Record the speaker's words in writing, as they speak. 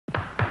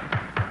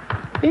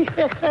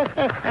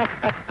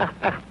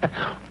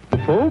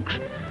Folks,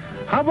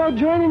 how about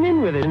joining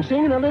in with it and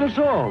singing a little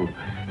song?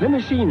 Let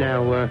me see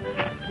now.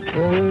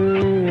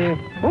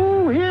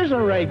 Oh, here's a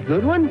right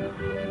good one.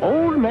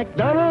 Old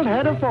MacDonald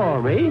had a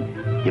farm,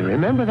 eh? You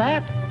remember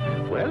that?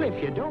 Well,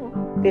 if you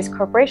don't... These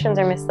corporations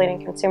are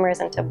misleading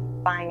consumers into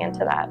buying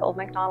into that old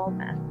MacDonald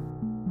myth.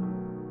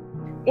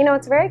 You know,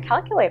 it's very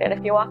calculated.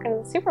 If you walk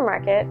into the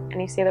supermarket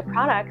and you see the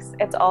products,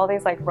 it's all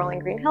these like rolling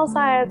green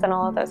hillsides and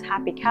all of those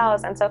happy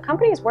cows. And so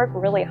companies work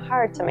really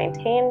hard to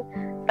maintain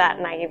that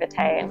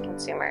naivete in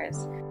consumers.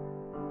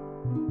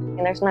 And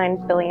there's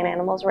 9 billion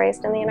animals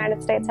raised in the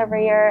United States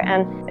every year,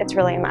 and it's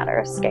really a matter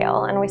of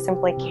scale. And we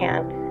simply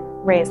can't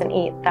raise and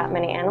eat that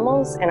many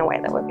animals in a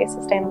way that would be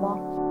sustainable.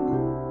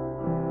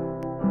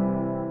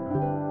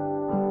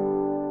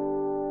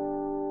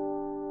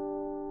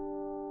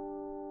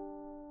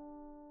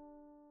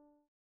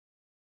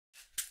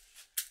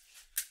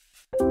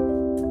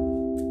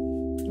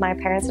 My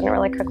parents didn't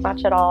really cook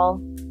much at all.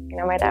 You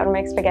know, my dad would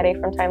make spaghetti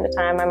from time to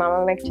time. My mom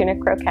would make tuna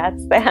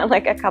croquettes. They had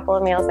like a couple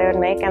of meals they would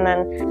make, and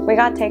then we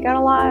got takeout a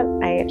lot.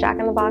 I ate Jack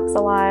in the Box a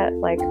lot,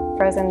 like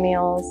frozen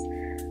meals.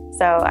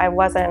 So I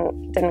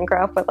didn't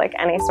grow up with like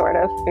any sort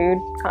of food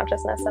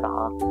consciousness at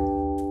all.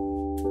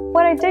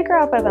 What I did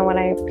grow up with, and what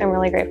I am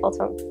really grateful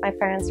to my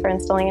parents for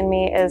instilling in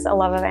me, is a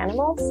love of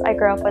animals. I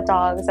grew up with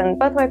dogs, and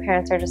both my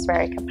parents are just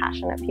very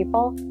compassionate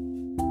people.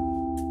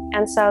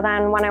 And so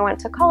then when I went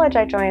to college,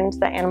 I joined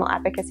the animal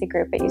advocacy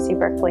group at UC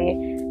Berkeley,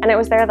 and it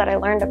was there that I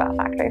learned about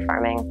factory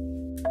farming.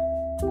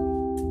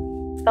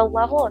 The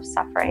level of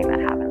suffering that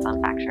happens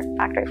on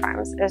factory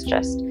farms is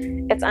just,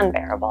 it's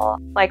unbearable.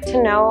 Like,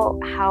 to know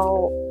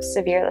how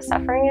severe the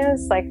suffering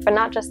is, like, but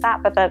not just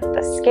that, but the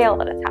scale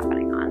that it's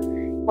happening on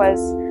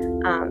was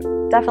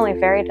definitely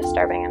very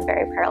disturbing and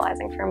very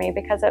paralyzing for me,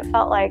 because it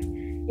felt like,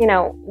 you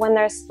know, when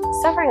there's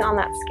suffering on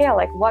that scale,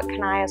 like, what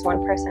can I as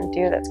one person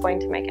do that's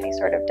going to make any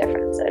sort of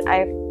difference?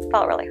 I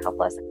felt really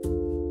hopeless.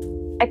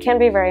 It can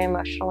be very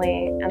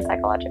emotionally and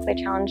psychologically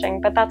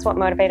challenging, but that's what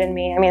motivated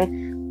me. I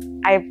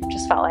mean, I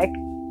just felt like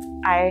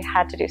I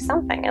had to do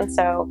something. And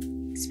so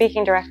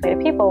speaking directly to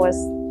people was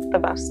the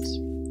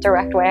most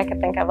direct way I could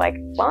think of, like,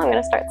 well, I'm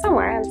going to start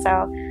somewhere.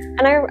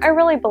 And I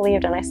really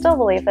believed, and I still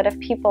believe, that if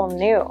people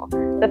knew,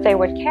 that they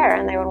would care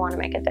and they would want to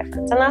make a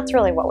difference. And that's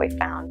really what we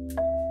found.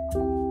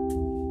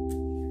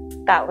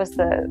 That was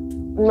the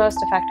most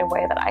effective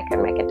way that I could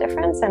make a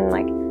difference, and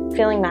like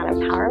feeling that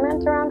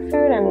empowerment around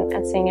food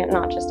and seeing it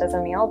not just as a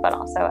meal, but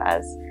also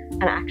as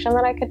an action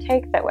that I could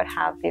take that would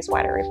have these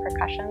wider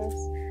repercussions.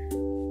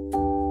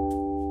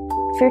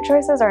 Food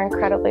choices are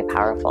incredibly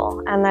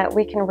powerful, and that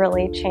we can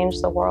really change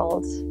the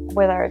world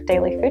with our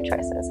daily food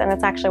choices. And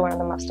it's actually one of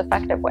the most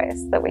effective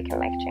ways that we can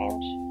make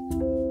change.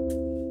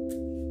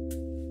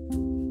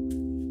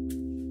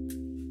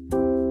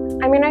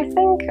 I mean, I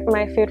think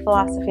my food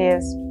philosophy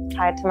is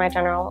tied to my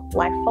general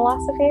life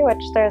philosophy,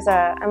 which there's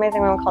an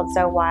amazing woman called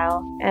Zoe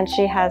Weil, and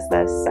she has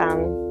this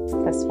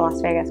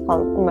philosophy, I guess,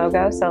 called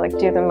MOGO, so like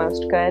do the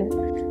most good,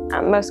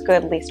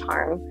 least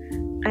harm.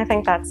 I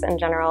think that's in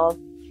general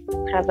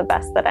kind of the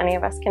best that any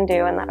of us can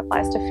do, and that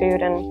applies to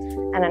food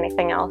and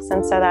anything else.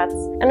 And so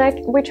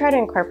we try to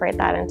incorporate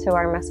that into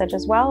our message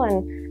as well.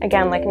 And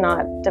again, like,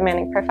 not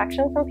demanding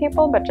perfection from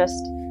people, but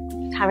just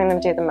having them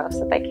do the most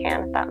that they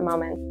can at that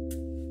moment.